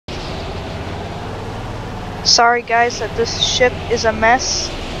Sorry guys that this ship is a mess.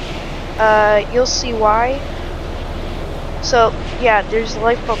 You'll see why. So, yeah, there's the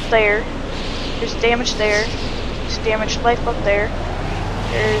lifeboat there. There's damage there. There's damaged lifeboat there.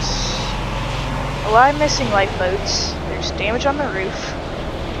 There's a lot of missing lifeboats. There's damage on the roof.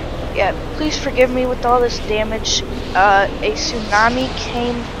 Yeah, please forgive me with all this damage. A tsunami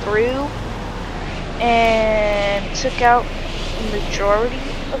came through and took out the majority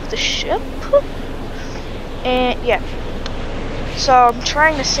of the ship. And yeah, so I'm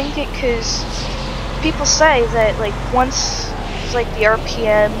trying to sink it because people say that like once like the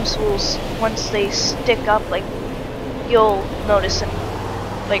RPMs will, once they stick up, like you'll notice it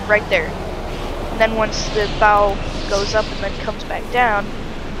like right there. And then once the bow goes up and then comes back down,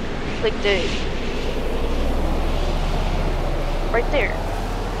 like right there,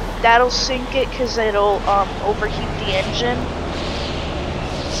 that'll sink it because it'll overheat the engine.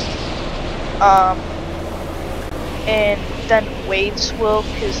 And then waves will,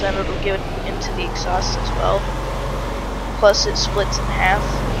 because then it'll get into the exhaust as well. Plus it splits in half.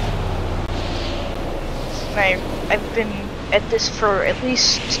 And I've been at this for at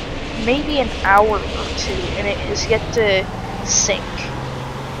least maybe an hour or two, and it has yet to sink.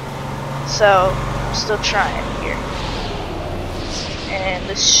 So I'm still trying here. And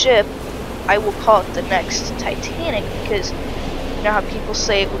this ship, I will call it the next Titanic, because you know how people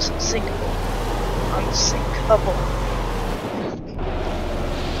say it was unsinkable. Unsinkable.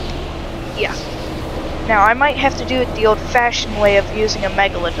 Yeah. Now I might have to do it the old-fashioned way of using a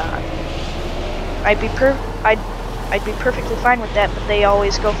megalodon. I'd be perfectly fine with that, but they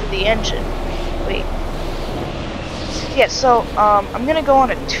always go for the engine. Wait. Yeah. So I'm gonna go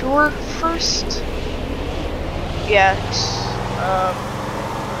on a tour first. Yeah.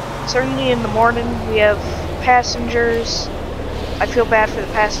 It's early in the morning. We have passengers. I feel bad for the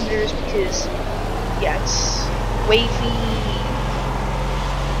passengers because, yeah, it's wavy.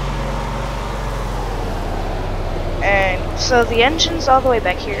 And so the engine's all the way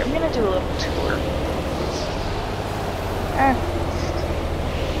back here. I'm gonna do a little tour.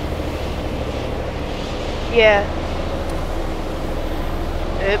 Yeah.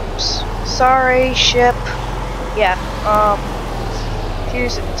 Oops. Sorry, ship. Yeah,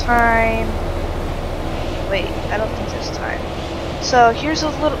 here's the time. Wait, I don't think there's time. So here's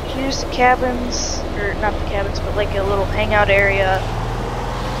here's the cabins, or not the cabins, but like a little hangout area.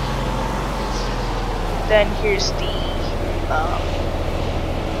 Then here's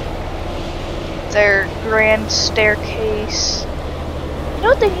their grand staircase. You know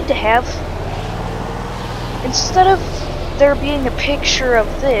what they need to have? Instead of there being a picture of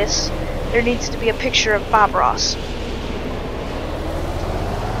this, there needs to be a picture of Bob Ross.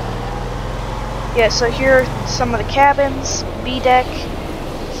 Yeah, so here are some of the cabins, B deck.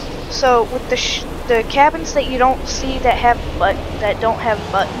 So with the cabins that you don't see that don't have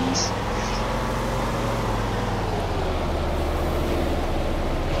buttons,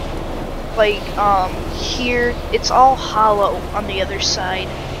 like here it's all hollow on the other side.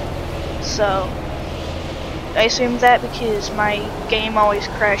 So I assume that because my game always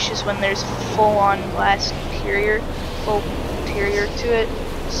crashes when there's full-on glass interior, full interior to it.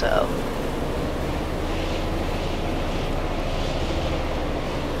 So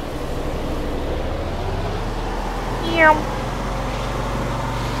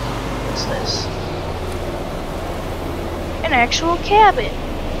what's this? An actual cabin.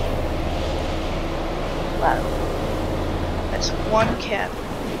 Wow. That's one cabin.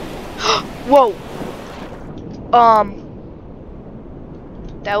 Whoa!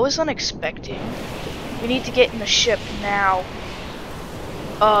 That was unexpected. We need to get in the ship now.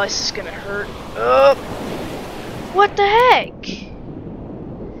 Oh, this is gonna hurt. What the heck?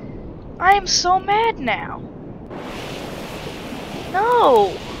 I am so mad now.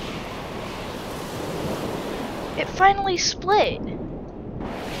 No! It finally split.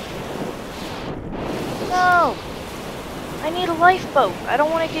 No! I need a lifeboat. I don't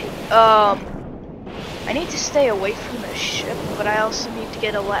want to get, I need to stay away from the ship, but I also need to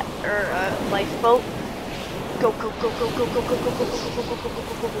get a lifeboat. Go, go, go, go, go, go, go, go, go, go, go, go, go, go,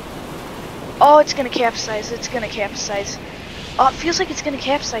 go, go. Oh, it's gonna capsize. It's gonna capsize. Oh, it feels like it's gonna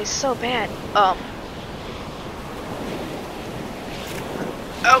capsize so bad.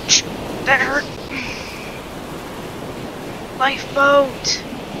 Ouch! That hurt. Lifeboat.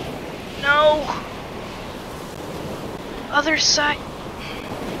 No. Other side.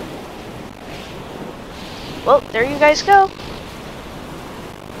 Well, there you guys go.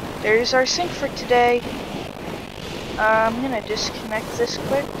 There's our sink for today. I'm gonna disconnect this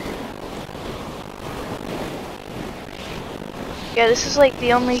quick. Yeah, this is like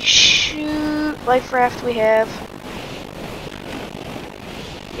the only life raft we have.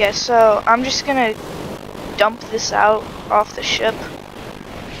 Yeah, so I'm just gonna dump this out off the ship.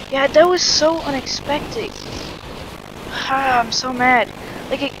 Yeah, that was so unexpected. Ah, I'm so mad.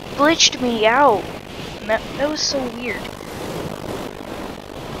 Like, it glitched me out. And that was so weird.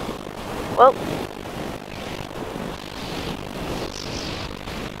 Well.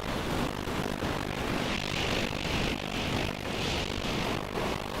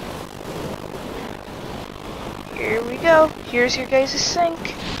 Here we go. Here's your guys'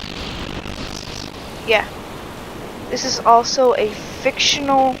 sink. Yeah. This is also a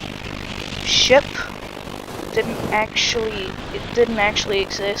fictional ship. It didn't actually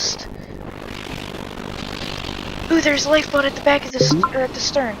exist. Ooh, there's a lifeboat at the back of at the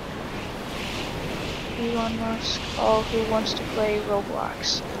stern. Elon Musk, all who wants to play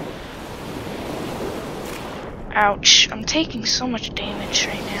Roblox. Ouch, I'm taking so much damage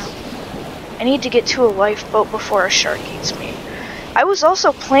right now. I need to get to a lifeboat before a shark eats me. I was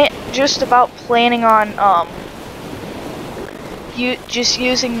also just about planning on just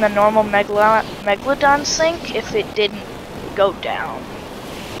using the normal Megalodon sink if it didn't go down.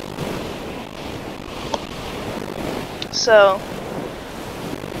 So,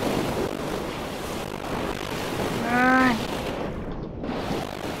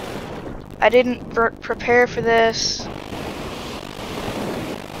 I didn't prepare for this.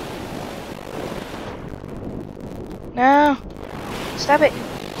 No, stop it.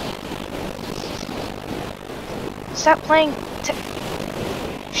 Stop playing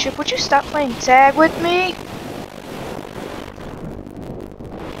ship, would you stop playing tag with me?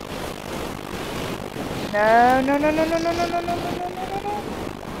 No, no, no, no, no, no, no, no, no, no, no, no, no.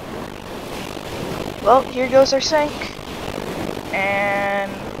 Well, here goes our sink.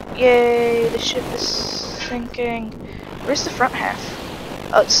 And yay, the ship is sinking. Where's the front half?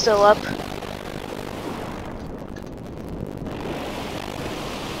 Oh, it's still up.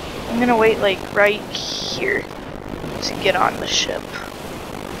 I'm gonna wait like right here to get on the ship.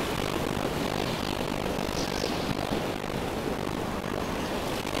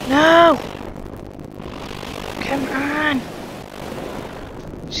 No! Come on!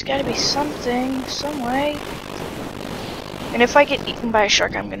 There's gotta be something, some way. And if I get eaten by a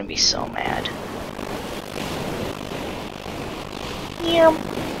shark, I'm gonna be so mad. Yeah.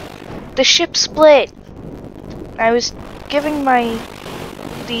 The ship split! I was giving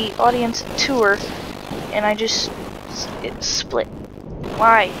the audience a tour, and it split.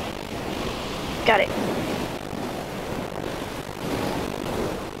 Why? Got it.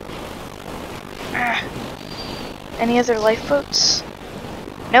 Any other lifeboats?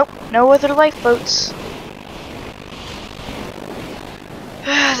 Nope, no other lifeboats.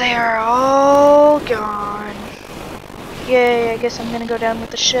 They are all gone. Yay, I guess I'm gonna go down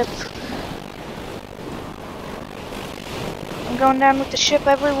with the ship. I'm going down with the ship,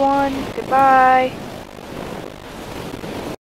 everyone. Goodbye.